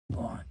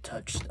want to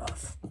touch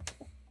stuff.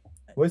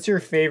 What's your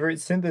favorite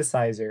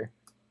synthesizer?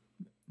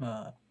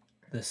 The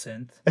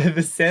synth.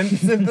 The synth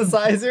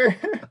synthesizer?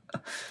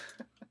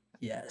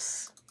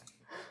 Yes.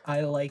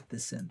 I like the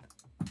synth.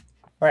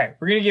 All right,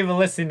 we're going to give a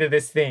listen to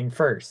this thing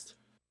first.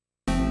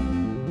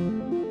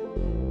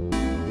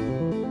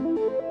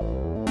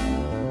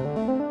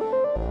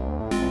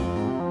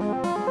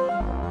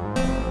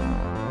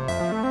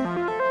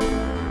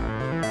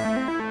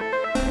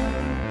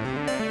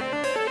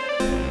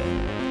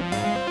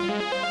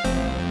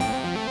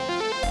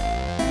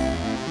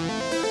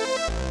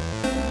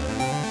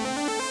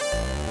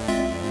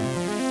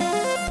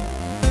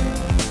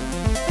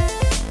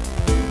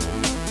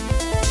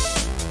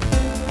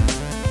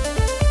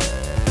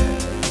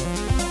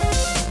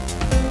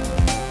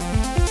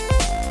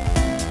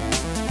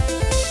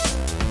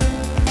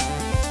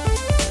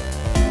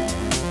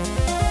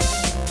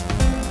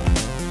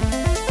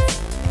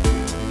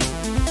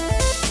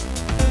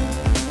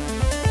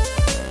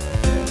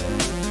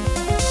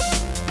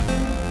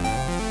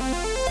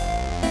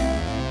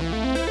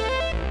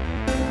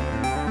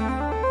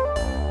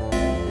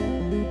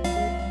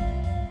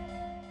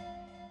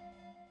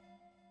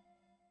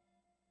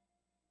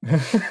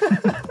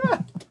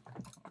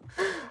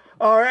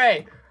 All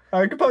right,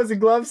 our composing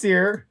gloves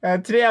here.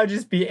 Today I'll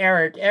just be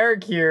Eric.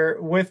 Eric here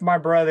with my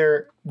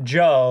brother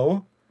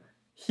Joe.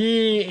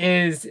 He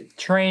is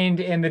trained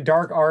in the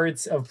dark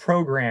arts of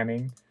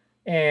programming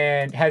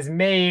and has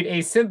made a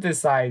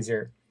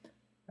synthesizer.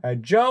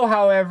 Joe,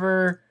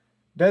 however,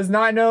 does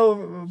not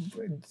know.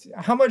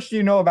 How much do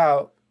you know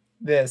about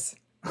this?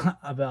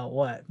 About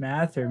what?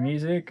 Math or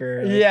music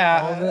or all of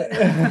Yeah.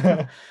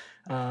 it?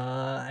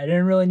 I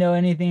didn't really know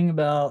anything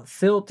about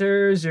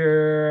filters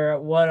or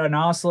what an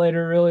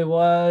oscillator really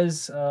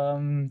was.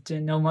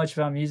 Didn't know much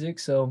about music,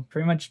 so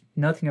pretty much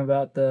nothing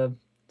about the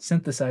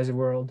synthesizer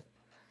world.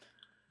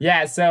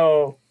 Yeah,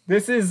 so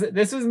this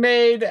was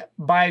made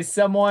by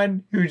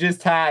someone who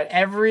just had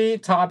every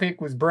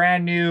topic was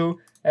brand new,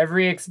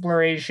 every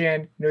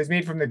exploration. It was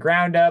made from the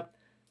ground up.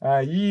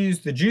 You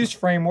used the Juice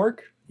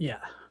framework. Yeah.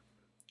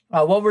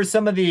 What was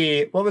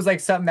like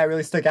something that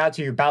really stuck out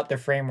to you about the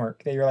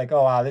framework that you're like,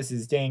 oh wow, this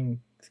is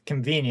dang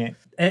convenient?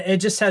 It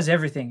just has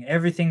everything.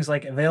 Everything's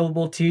like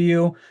available to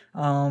you.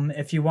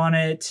 If you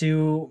wanted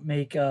to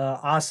make a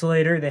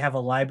oscillator, they have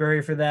a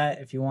library for that.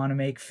 If you want to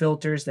make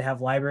filters, they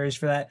have libraries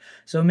for that.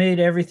 So it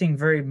made everything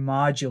very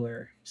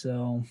modular.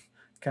 So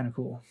kind of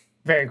cool.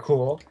 Very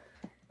cool.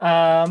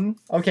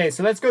 Okay,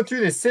 so let's go through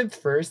the synth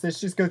first. Let's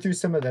just go through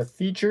some of the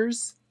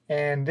features,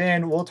 and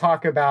then we'll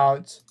talk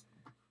about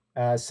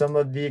some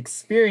of the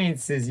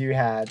experiences you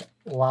had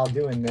while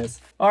doing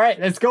this. All right,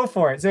 let's go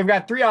for it. So we've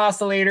got 3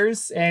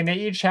 oscillators, and they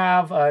each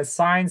have a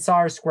sine,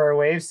 saw, or square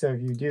wave. So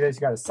if you do this,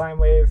 you got a sine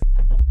wave.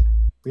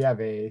 We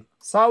have a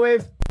saw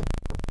wave.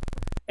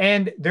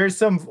 And there's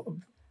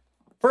some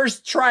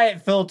first try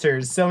it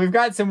filters. So we've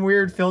got some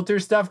weird filter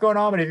stuff going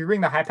on, but if you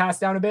bring the high pass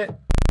down a bit,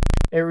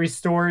 it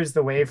restores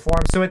the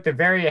waveform. So at the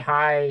very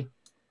high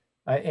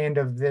end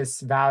of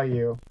this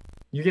value,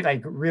 you get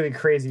like really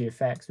crazy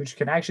effects, which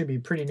can actually be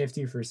pretty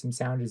nifty for some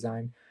sound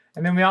design.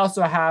 And then we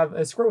also have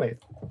a square wave.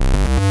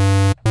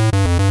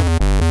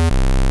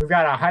 We've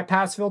got a high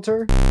pass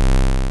filter.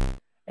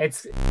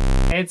 It's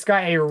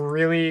got a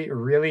really,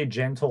 really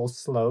gentle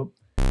slope.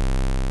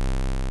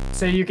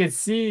 So you can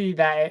see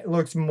that it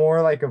looks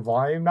more like a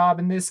volume knob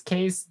in this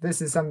case.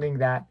 This is something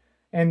that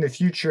in the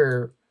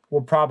future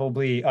will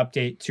probably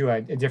update to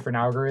a different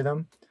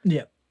algorithm.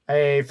 Yeah.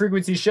 A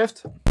frequency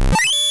shift.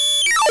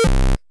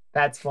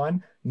 That's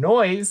fun.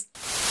 Noise.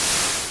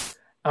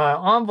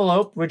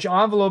 Envelope, which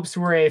envelopes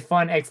were a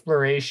fun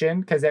exploration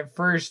because at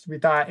first we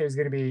thought it was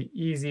going to be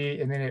easy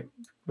and then it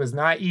was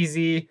not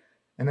easy.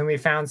 And then we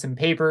found some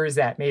papers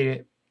that made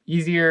it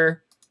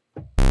easier.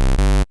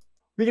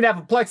 We can have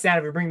a pluck sound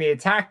if we bring the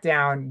attack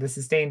down, the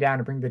sustain down,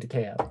 to bring the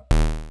decay up.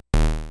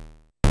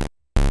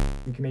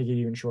 We can make it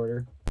even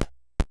shorter.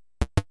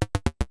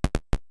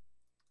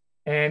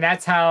 And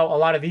that's how a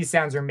lot of these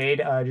sounds are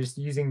made, just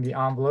using the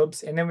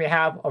envelopes. And then we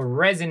have a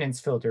resonance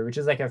filter, which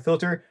is like a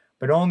filter,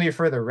 but only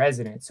for the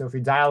resonance. So if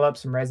we dial up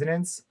some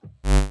resonance,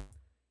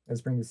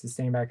 let's bring the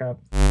sustain back up.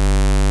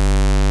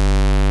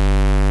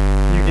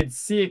 You could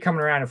see it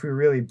coming around if we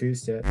really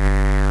boost it.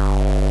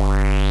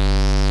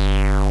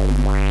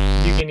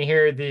 You can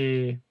hear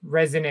the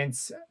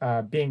resonance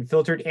being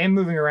filtered and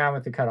moving around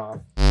with the cutoff.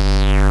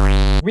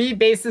 We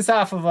based this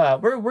off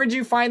of, where'd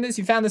you find this?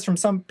 You found this from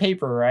some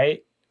paper,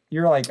 right? You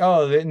were like,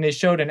 oh, and they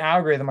showed an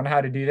algorithm on how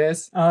to do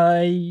this.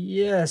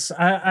 Yes,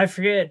 I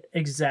forget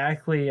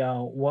exactly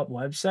what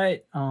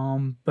website,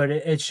 but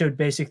it showed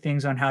basic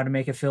things on how to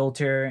make a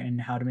filter and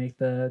how to make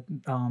the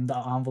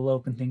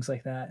envelope and things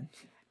like that.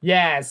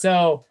 Yeah,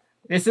 so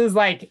this is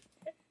like,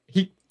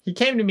 he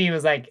came to me and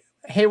was like,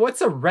 hey,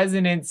 what's a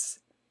resonance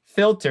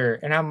filter?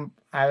 And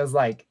I was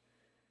like,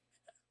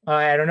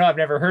 I don't know, I've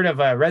never heard of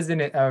a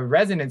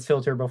resonance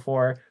filter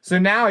before. So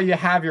now you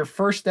have your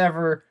first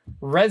ever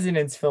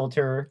resonance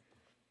filter.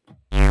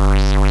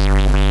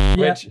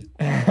 Yeah. which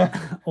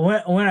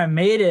When I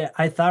made it,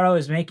 I thought I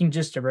was making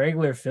just a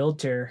regular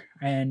filter,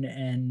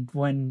 and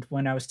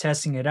when I was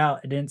testing it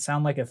out, it didn't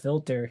sound like a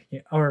filter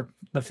or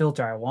the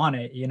filter I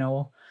wanted, you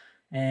know.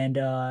 And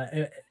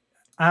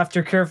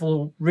after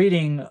careful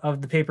reading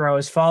of the paper I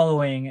was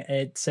following,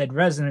 it said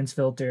resonance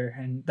filter,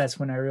 and that's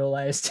when I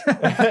realized.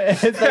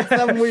 it's like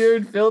some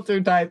weird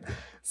filter type.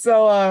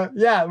 So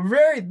yeah,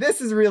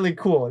 this is really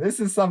cool. This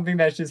is something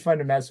that's just fun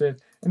to mess with.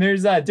 And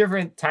there's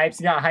different types.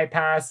 You got high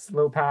pass,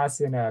 low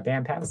pass, and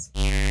band pass.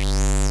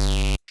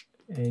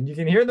 And you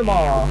can hear them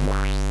all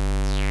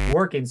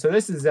working. So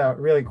this is a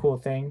really cool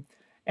thing.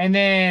 And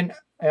then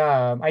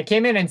I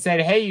came in and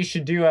said, hey, you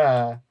should do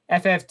a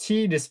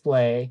FFT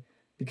display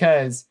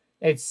because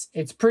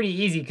it's pretty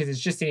easy because it's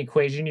just an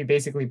equation. You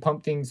basically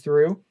pump things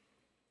through.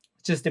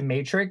 It's just a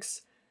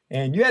matrix.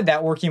 And you had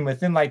that working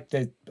within like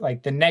the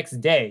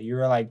next day. You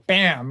were like,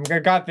 bam, I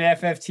got the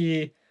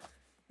FFT.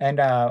 And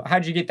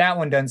how'd you get that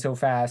one done so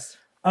fast?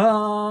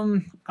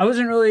 I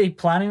wasn't really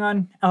planning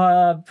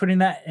on putting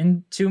that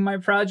into my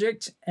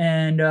project,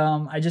 and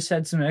I just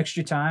had some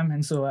extra time,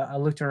 and so I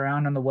looked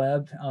around on the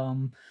web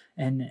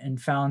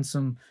and found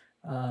some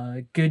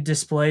good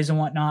displays and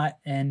whatnot,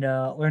 and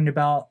learned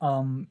about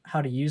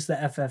how to use the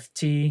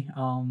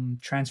FFT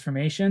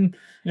transformation.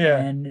 Yeah.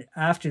 And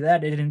after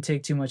that, it didn't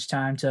take too much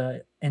time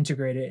to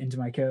integrate it into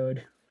my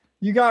code.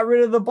 You got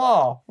rid of the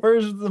ball.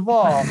 Where's the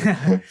ball?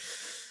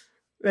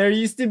 There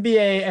used to be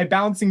a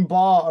bouncing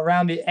ball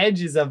around the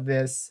edges of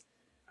this.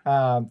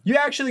 You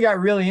actually got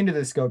really into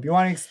the scope. You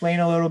want to explain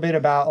a little bit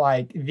about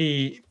like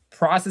the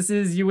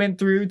processes you went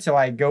through to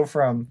like go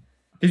from,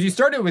 because you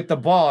started with the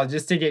ball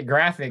just to get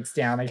graphics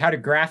down. Like, how do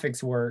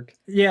graphics work?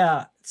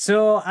 Yeah,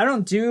 so I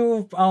don't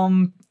do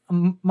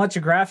much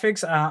of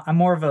graphics. I'm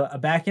more of a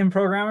back-end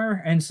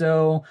programmer, and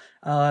so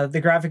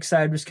the graphics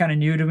side was kind of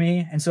new to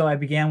me, and so I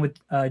began with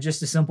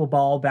just a simple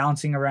ball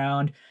bouncing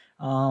around.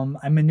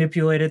 I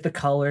manipulated the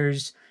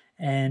colors,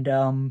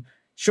 and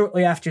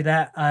shortly after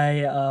that,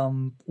 I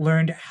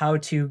learned how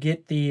to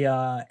get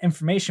the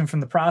information from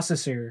the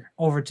processor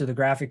over to the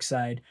graphics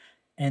side.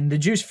 And the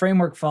Juice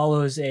framework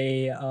follows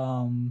a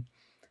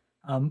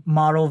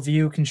model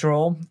view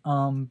control,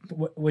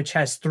 which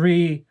has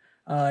three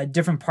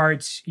different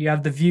parts. You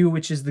have the view,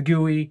 which is the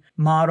GUI,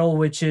 model,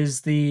 which is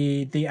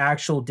the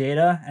actual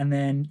data, and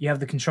then you have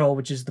the control,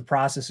 which is the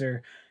processor.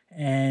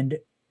 And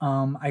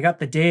I got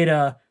the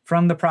data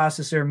from the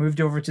processor,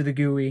 moved over to the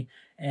GUI,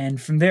 and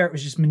from there it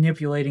was just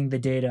manipulating the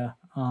data.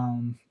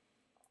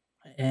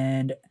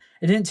 And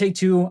it didn't take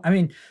too. I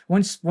mean,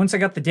 once I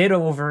got the data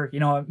over, you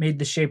know, it made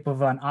the shape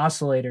of an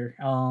oscillator,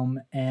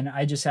 and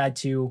I just had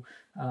to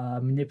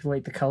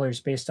manipulate the colors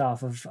based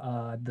off of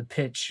the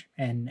pitch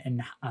and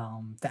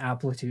the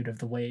amplitude of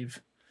the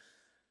wave.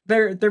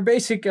 They're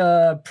basic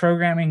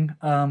programming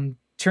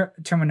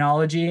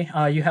terminology.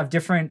 You have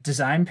different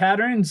design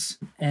patterns,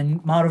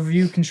 and model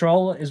view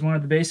control is one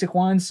of the basic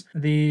ones.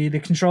 The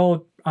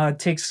control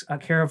takes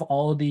care of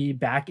all the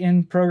back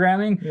end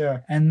programming, Yeah.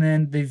 and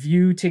then the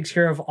view takes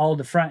care of all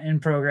the front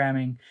end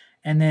programming,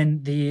 and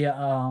then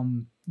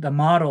the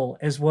model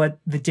is what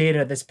the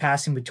data that's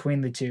passing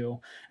between the two.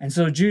 And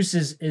so Juice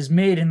is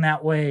made in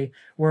that way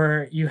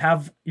where you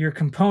have your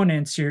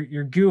components,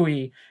 your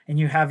GUI, and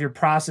you have your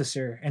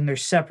processor, and they're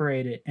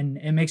separated, and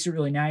it makes it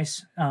really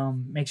nice,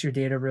 makes your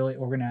data really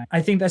organized.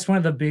 I think that's one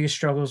of the biggest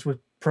struggles with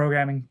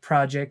programming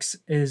projects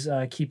is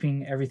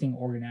keeping everything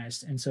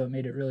organized. And so it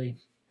made it really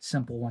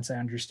simple once I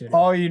understood it.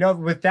 Oh, you know,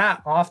 with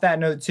that, off that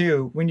note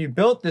too, when you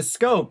built the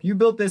scope, you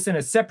built this in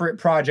a separate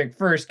project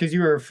first because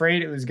you were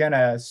afraid it was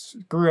gonna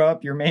screw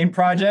up your main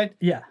project.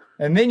 Yeah.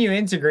 And then you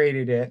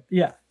integrated it.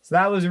 Yeah. So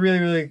that was really,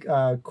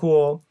 really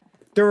cool.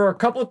 There were a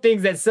couple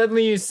things that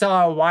suddenly you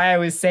saw why I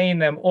was saying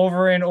them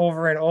over and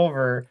over and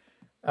over.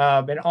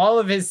 And all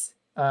of his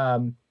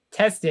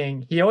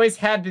testing, he always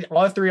had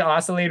all three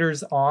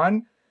oscillators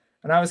on.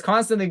 And I was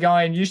constantly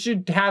going, you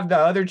should have the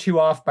other two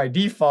off by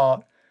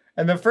default.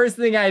 And the first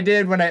thing I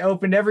did when I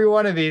opened every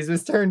one of these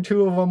was turn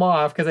two of them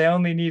off because I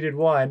only needed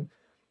one.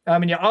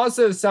 And you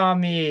also saw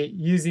me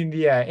using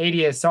the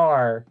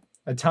ADSR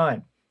a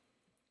ton.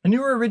 And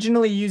you were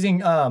originally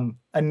using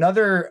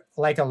another,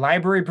 like a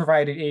library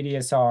provided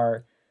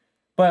ADSR,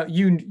 but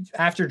you,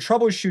 after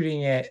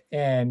troubleshooting it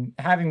and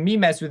having me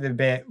mess with it a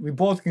bit, we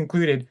both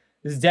concluded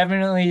this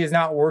definitely is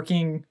not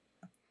working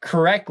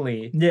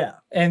correctly. Yeah.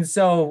 And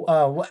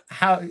so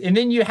and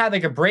then you had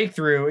like a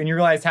breakthrough and you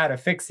realized how to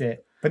fix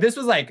it. But this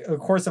was like a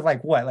course of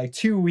like what, like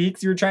 2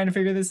 weeks you were trying to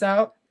figure this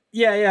out?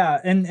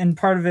 Yeah. And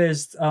part of it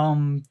is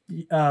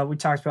we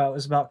talked about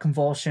was about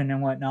convulsion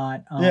and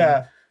whatnot.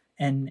 Yeah.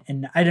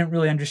 And I didn't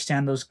really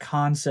understand those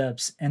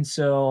concepts. And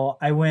so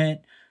I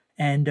went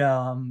and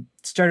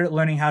started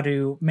learning how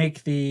to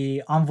make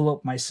the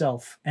envelope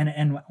myself.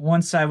 And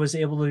once I was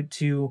able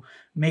to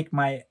make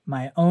my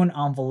own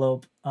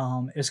envelope,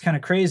 it was kind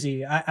of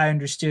crazy. I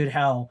understood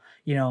how,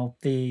 you know,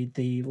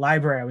 the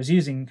library I was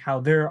using, how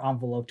their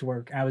envelope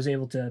work. I was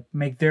able to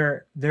make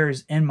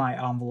theirs in my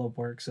envelope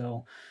work.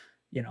 So,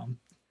 you know,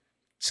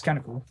 It's kind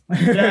of cool.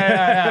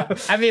 Yeah.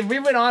 I mean, we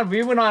went on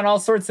we went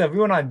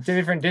on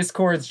different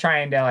Discords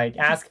trying to like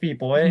ask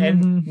people,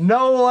 and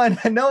no one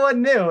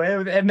knew,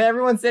 and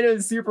everyone said it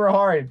was super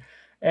hard.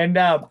 And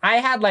I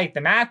had like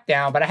the math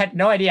down, but I had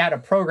no idea how to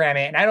program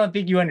it, and I don't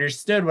think you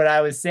understood what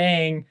I was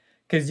saying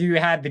because you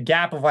had the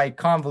gap of like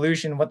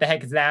convolution. What the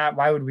heck is that?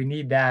 Why would we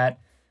need that?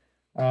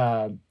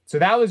 So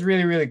that was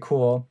really, really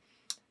cool.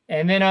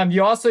 And then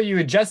you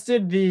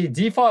adjusted the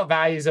default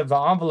values of the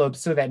envelope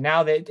so that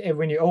now that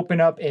when you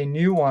open up a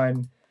new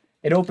one,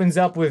 it opens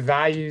up with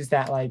values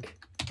that like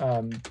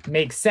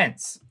make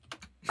sense.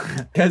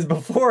 Because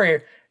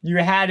before you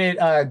had it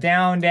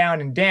down, down,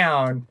 and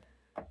down.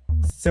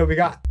 So we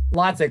got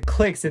lots of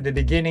clicks at the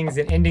beginnings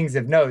and endings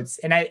of notes.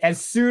 And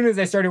as soon as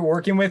I started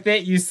working with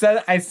it,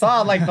 I saw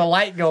like the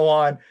light go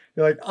on.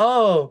 You're like,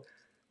 oh,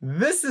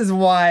 this is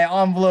why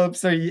envelopes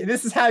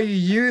this is how you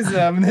use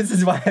them. And this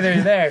is why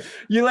they're there.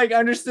 You like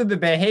understood the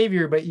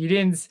behavior, but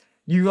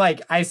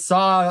I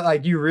saw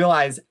like you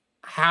realize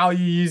how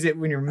you use it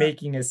when you're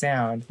making a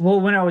sound. Well,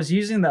 when I was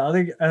using the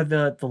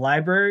other, the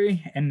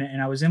library and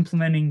I was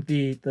implementing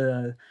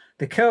the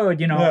code,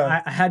 you know,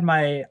 I had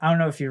I don't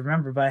know if you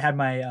remember, but I had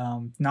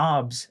my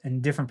knobs in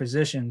different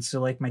positions.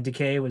 So like my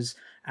decay was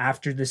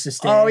after the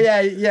sustain. Oh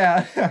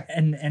yeah.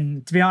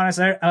 and to be honest,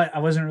 I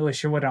wasn't really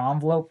sure what an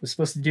envelope was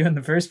supposed to do in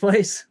the first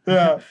place.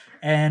 Yeah.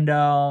 And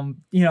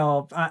you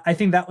know, I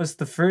think that was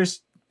the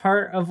first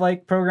part of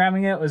like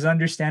programming it, was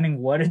understanding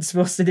what it's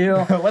supposed to do.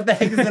 What the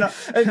heck is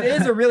it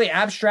is a really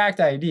abstract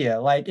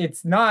idea. Like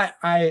it's not,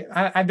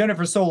 I've done it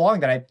for so long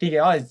that I think,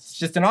 oh, it's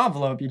just an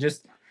envelope. You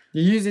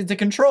use it to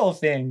control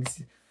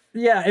things.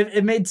 Yeah,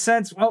 it made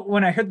sense. Well,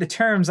 when I heard the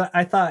terms,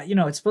 I thought, you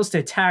know, it's supposed to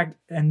attack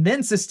and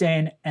then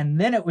sustain,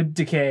 and then it would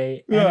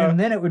decay, and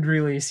then it would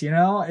release, you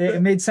know?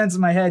 It made sense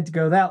in my head to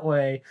go that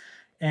way.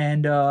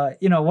 And,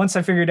 you know, once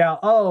I figured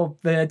out, oh,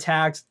 the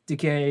attacks,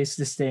 decay,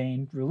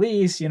 sustain,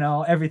 release, you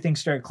know, everything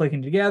started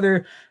clicking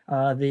together.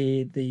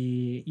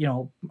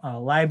 The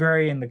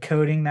library and the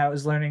coding that I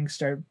was learning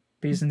started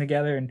piecing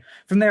together. And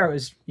from there, it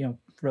was, you know,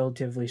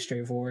 relatively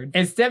straightforward.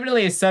 It's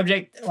definitely a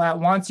subject that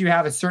once you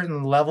have a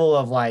certain level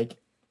of like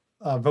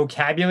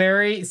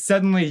vocabulary,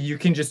 suddenly you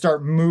can just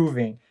start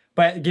moving.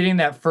 But getting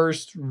that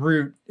first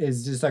root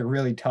is just like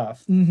really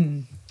tough.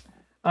 Mm-hmm.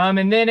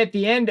 And then at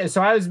the end,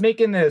 so I was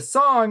making the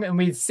song and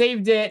we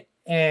saved it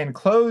and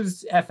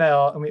closed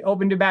FL and we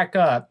opened it back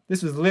up.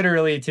 This was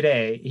literally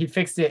today. He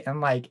fixed it in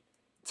like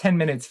 10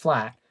 minutes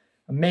flat.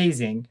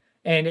 Amazing.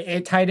 And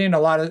it tied in a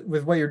lot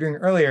with what you were doing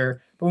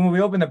earlier. But when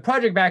we opened the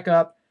project back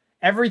up,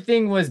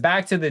 everything was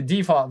back to the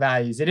default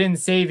values. It didn't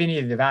save any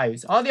of the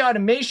values. All the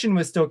automation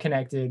was still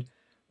connected,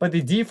 but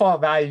the default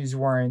values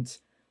weren't.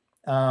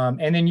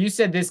 And then you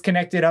said this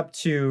connected up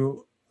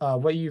to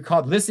what you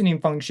called listening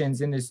functions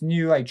in this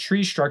new like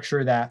tree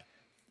structure that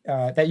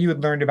you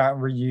had learned about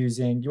and were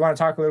using. You want to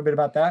talk a little bit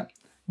about that?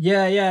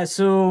 Yeah.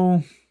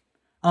 So,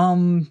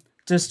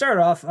 to start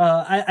off,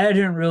 I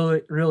didn't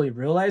really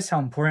realize how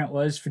important it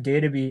was for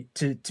data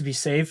to be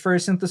saved for a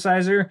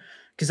synthesizer,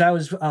 because I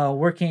was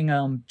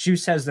working.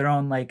 Juice has their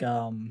own like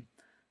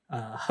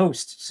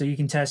host, so you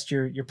can test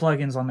your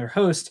plugins on their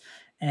host.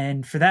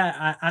 And for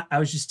that, I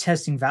was just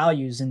testing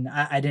values, and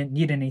I didn't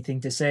need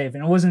anything to save.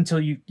 And it wasn't until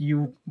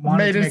you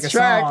wanted to make a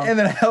track, song, and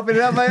then I opened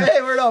it up, like,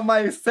 hey, where'd all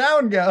my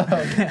sound go?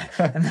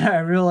 And then I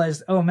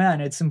realized, oh man,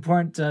 it's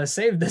important to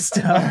save this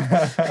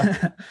stuff.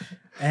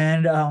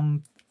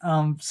 And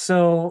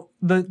so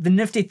the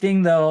nifty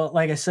thing though,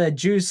 like I said,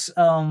 Juice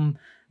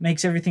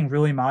makes everything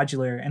really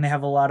modular, and they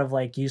have a lot of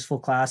like useful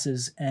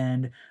classes.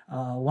 And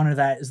one of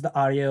that is the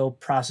audio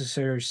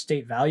processor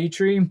state value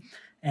tree,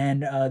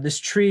 and this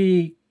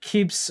tree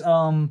keeps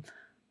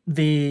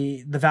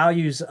the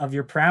values of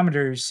your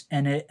parameters,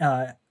 and it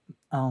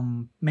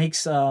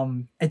makes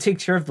it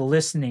takes care of the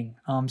listening.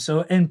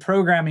 So in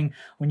programming,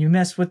 when you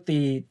mess with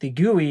the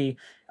GUI,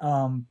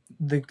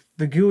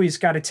 the GUI's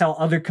got to tell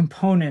other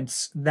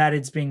components that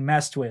it's being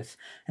messed with,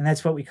 and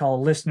that's what we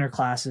call listener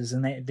classes,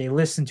 and they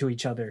listen to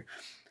each other.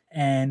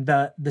 And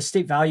the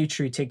state value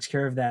tree takes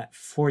care of that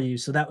for you.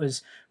 So that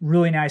was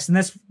really nice, and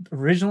that's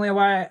originally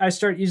why I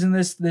started using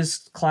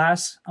this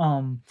class.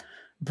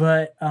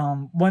 But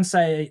once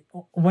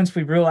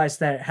we realized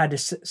that it had to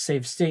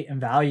save state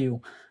and value,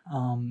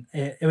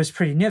 it was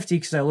pretty nifty,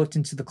 because I looked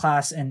into the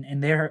class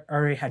and they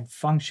already had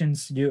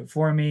functions to do it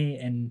for me,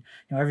 and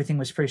you know, everything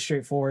was pretty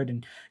straightforward.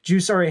 And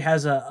Juice already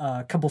has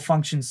a couple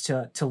functions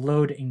to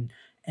load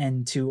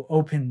and to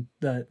open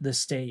the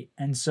state,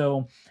 and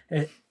so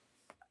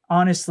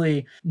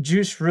honestly,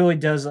 Juice really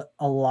does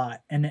a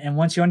lot. And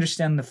once you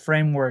understand the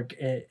framework,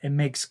 it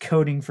makes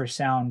coding for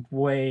sound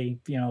way,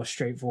 you know,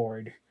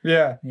 straightforward.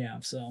 Yeah.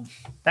 So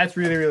that's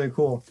really, really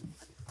cool.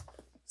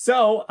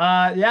 So,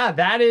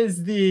 that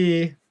is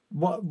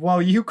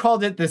well, you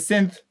called it the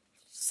synth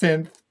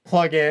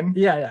plugin.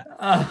 Yeah.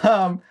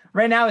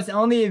 Right now it's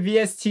only a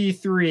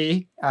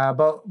VST3,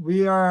 but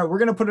we're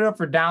going to put it up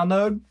for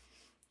download.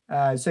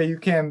 So you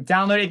can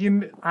download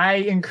it. I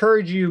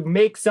encourage you,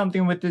 make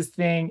something with this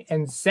thing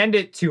and send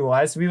it to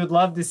us. We would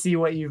love to see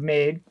what you've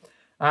made.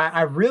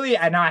 I really,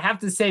 and now I have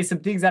to say some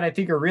things that I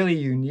think are really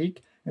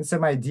unique and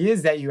some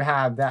ideas that you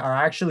have that are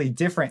actually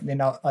different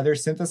than other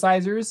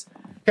synthesizers.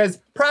 Because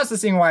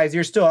processing wise,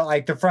 you're still at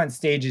like the front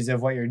stages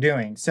of what you're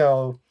doing.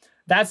 So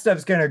that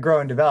stuff's going to grow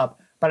and develop.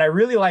 But I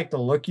really like the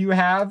look you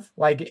have.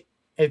 Like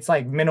it's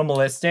like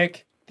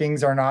minimalistic.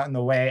 Things are not in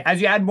the way. As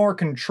you add more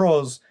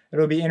controls,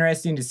 it'll be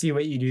interesting to see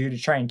what you do to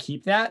try and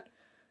keep that.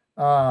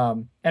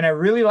 And I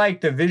really like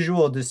the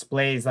visual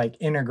displays like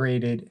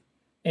integrated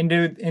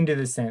into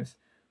the synth.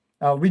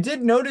 We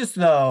did notice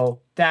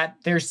though that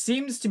there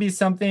seems to be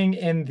something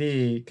in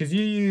the, because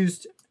you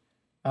used,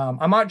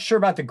 I'm not sure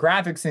about the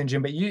graphics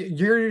engine, but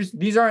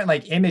these aren't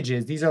like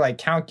images; these are like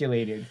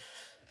calculated,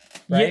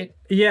 right?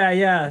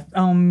 Yeah.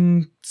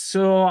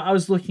 So I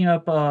was looking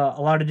up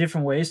a lot of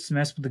different ways to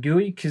mess with the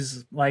GUI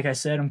because, like I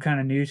said, I'm kind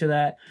of new to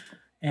that.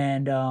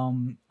 And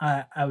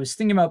I was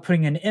thinking about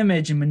putting an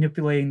image and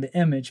manipulating the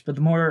image, but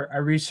the more I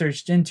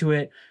researched into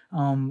it,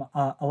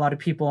 a lot of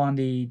people on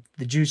the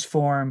Juice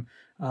forum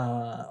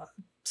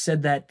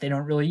said that they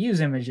don't really use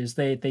images.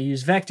 They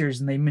use vectors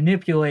and they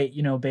manipulate,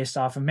 based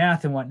off of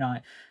math and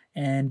whatnot.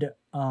 And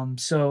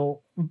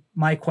so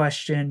my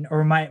question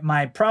or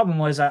my problem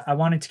was I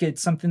wanted to get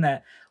something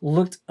that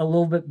looked a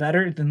little bit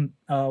better than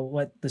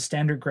what the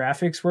standard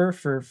graphics were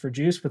for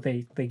Juice, but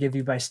they give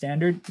you by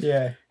standard.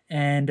 Yeah.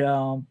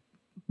 And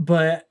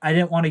but I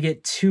didn't want to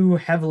get too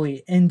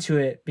heavily into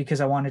it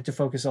because I wanted to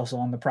focus also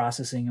on the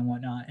processing and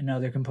whatnot and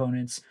other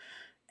components.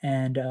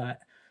 And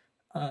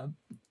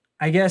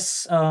I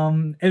guess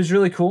it was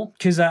really cool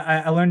because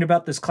I learned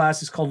about this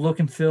class. It's called Look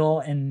and Fill,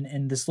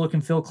 and this Look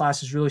and Fill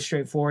class is really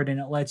straightforward, and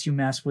it lets you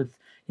mess with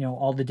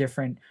all the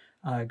different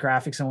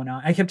graphics and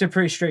whatnot. I kept it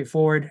pretty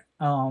straightforward.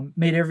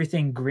 Made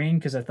everything green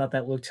because I thought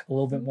that looked a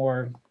little bit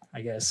more,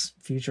 I guess,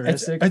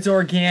 futuristic. It's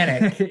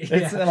organic.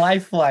 It's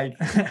lifelike.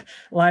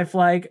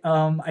 Lifelike.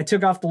 I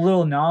took off the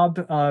little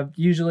knob.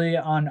 Usually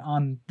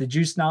on the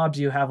Juice knobs,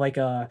 you have like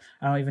I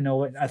don't even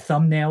know a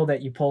thumbnail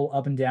that you pull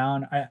up and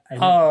down.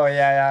 Oh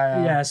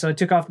yeah. Yeah. So I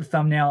took off the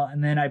thumbnail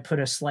and then I put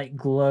a slight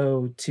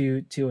glow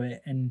to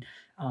it, and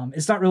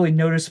it's not really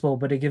noticeable,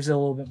 but it gives it a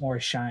little bit more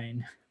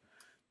shine.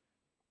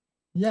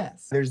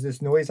 Yes. There's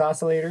this noise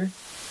oscillator.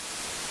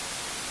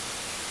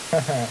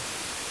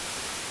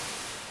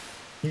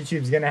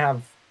 YouTube's gonna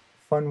have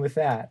fun with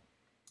that,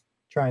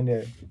 trying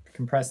to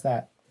compress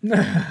that.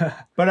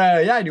 But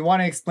yeah, do you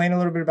want to explain a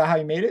little bit about how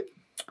you made it?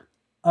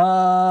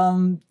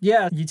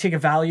 Yeah, you take a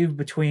value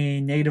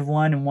between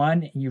 -1 and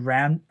 1, and you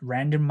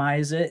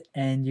randomize it,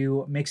 and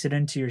you mix it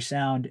into your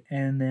sound,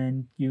 and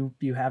then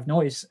you have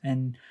noise.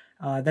 And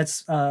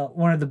that's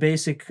one of the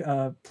basic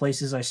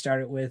places I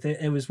started with.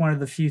 It was one of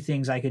the few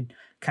things I could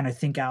kind of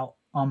think out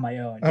on my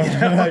own.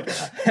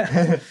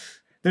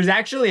 There's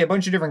actually a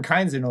bunch of different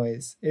kinds of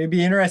noise. It'd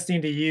be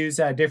interesting to use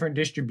different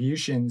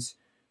distributions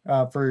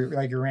for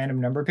like your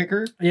random number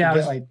picker. Yeah,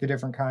 get, like the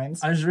different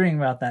kinds. I was reading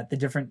about that, the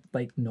different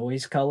like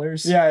noise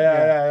colors.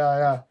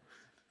 Yeah.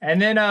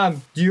 And then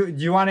do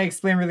you want to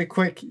explain really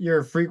quick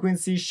your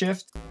frequency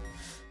shift?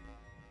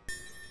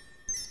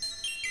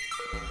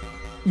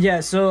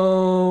 Yeah,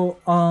 so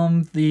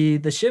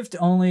the shift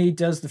only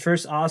does the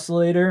first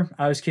oscillator.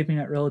 I was keeping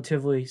it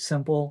relatively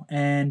simple,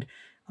 and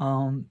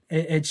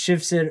it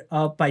shifts it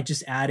up by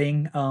just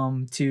adding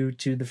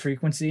to the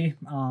frequency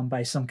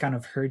by some kind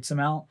of hertz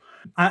amount.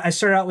 I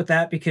started out with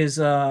that because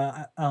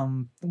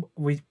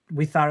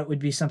we thought it would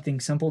be something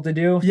simple to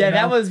do. Yeah,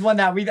 that was one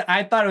that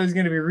I thought it was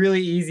going to be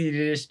really easy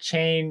to just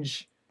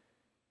change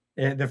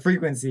the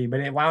frequency, but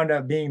it wound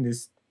up being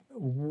this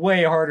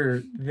way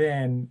harder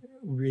than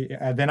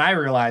I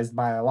realized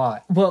by a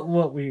lot.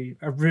 What we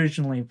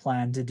originally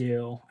planned to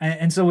do,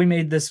 and so we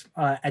made this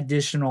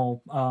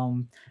additional.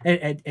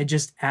 It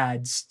just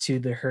adds to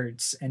the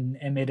hertz and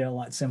made it a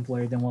lot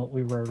simpler than what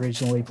we were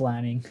originally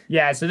planning.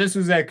 Yeah, so this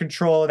was a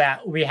control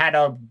that we had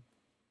a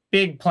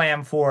big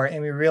plan for,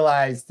 and we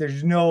realized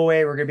there's no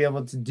way we're gonna be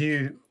able to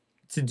do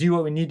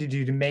what we need to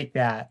do to make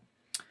that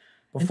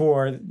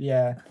before.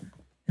 Yeah.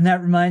 And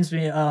that reminds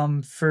me,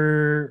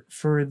 for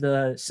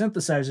the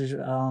synthesizers,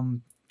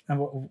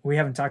 we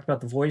haven't talked about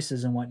the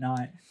voices and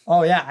whatnot.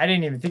 Oh yeah, I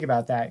didn't even think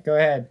about that. Go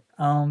ahead.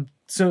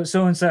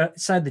 So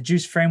inside the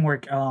Juice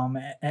framework,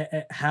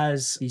 it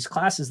has these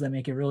classes that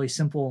make it really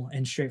simple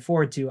and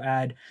straightforward to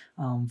add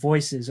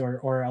voices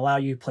or allow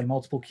you to play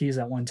multiple keys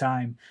at one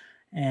time.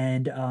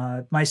 And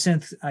my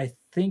synth, I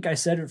think I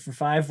set it for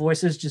 5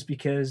 voices just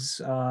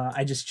because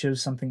I just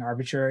chose something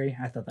arbitrary.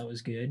 I thought that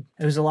was good.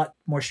 It was a lot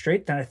more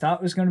straight than I thought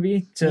it was going to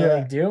be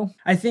to do.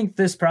 I think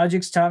this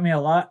project's taught me a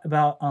lot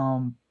about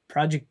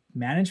project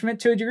management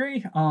to a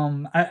degree.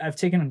 I've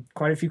taken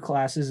quite a few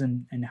classes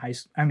in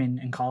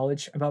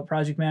college about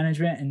project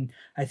management, and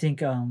I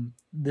think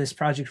this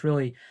project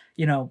really,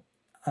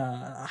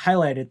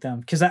 highlighted them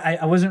because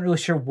I wasn't really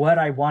sure what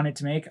I wanted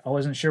to make. I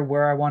wasn't sure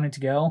where I wanted to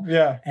go.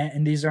 Yeah.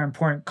 And these are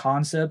important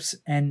concepts,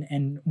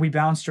 and we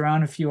bounced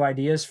around a few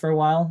ideas for a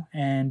while,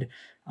 and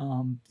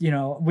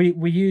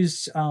we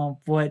used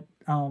what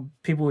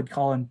people would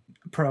call in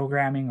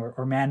programming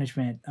or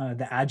management,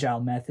 the agile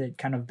method,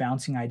 kind of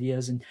bouncing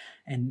ideas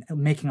and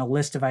making a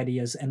list of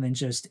ideas and then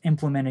just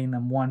implementing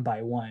them one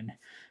by one.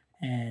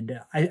 And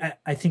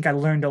I think I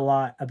learned a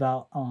lot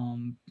about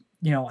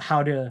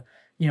how to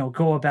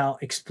go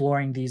about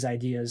exploring these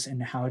ideas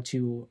and how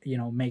to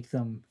make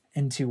them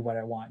into what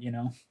I want.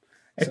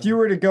 If you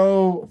were to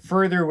go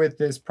further with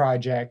this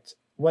project,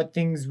 what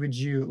things would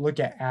you look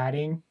at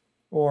adding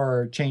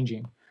or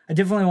changing? I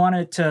definitely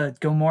wanted to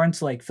go more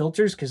into like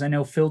filters, because I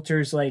know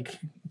filters like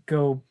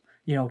can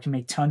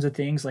make tons of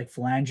things like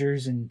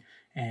flangers and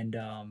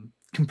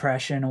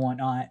compression and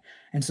whatnot.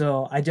 And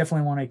so I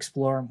definitely want to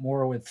explore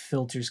more with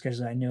filters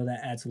because I know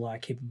that adds a lot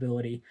of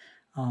capability.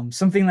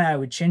 Something that I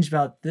would change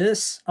about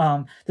this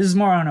is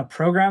more on a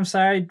program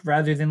side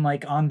rather than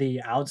like on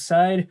the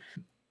outside.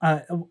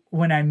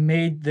 When I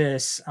made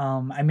this,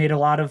 I made a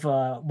lot of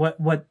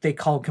what they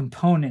call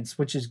components,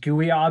 which is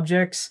GUI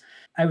objects.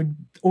 I would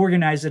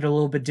organize it a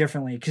little bit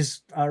differently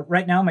because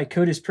right now my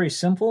code is pretty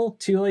simple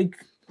to like,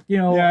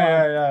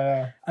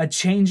 a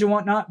change and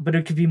whatnot, but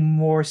it could be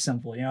more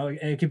simple,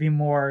 it could be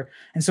more.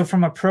 And so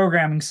from a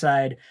programming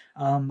side,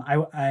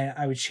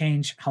 I would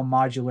change how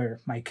modular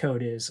my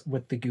code is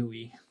with the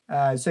GUI.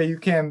 So you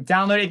can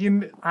download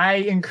it. I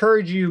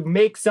encourage you,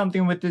 make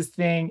something with this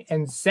thing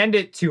and send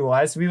it to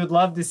us. We would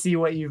love to see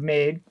what you've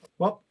made.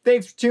 Well,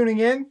 thanks for tuning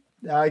in.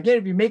 Again,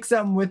 if you make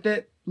something with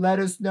it, let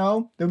us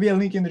know. There'll be a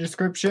link in the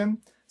description.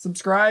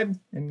 Subscribe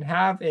and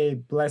have a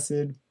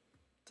blessed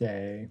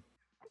day.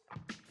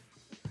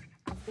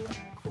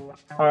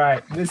 All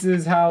right, this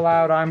is how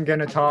loud I'm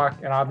gonna talk,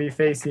 and I'll be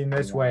facing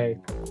this way,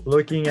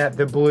 looking at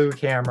the blue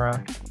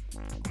camera,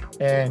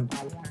 and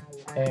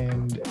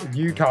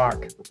you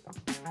talk.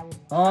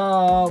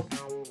 Oh,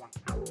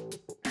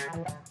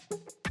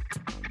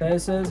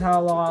 this is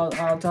how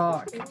I'll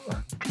talk.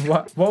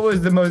 What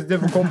was the most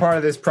difficult part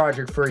of this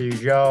project for you,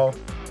 Joe?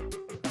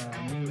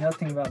 I knew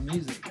nothing about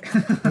music.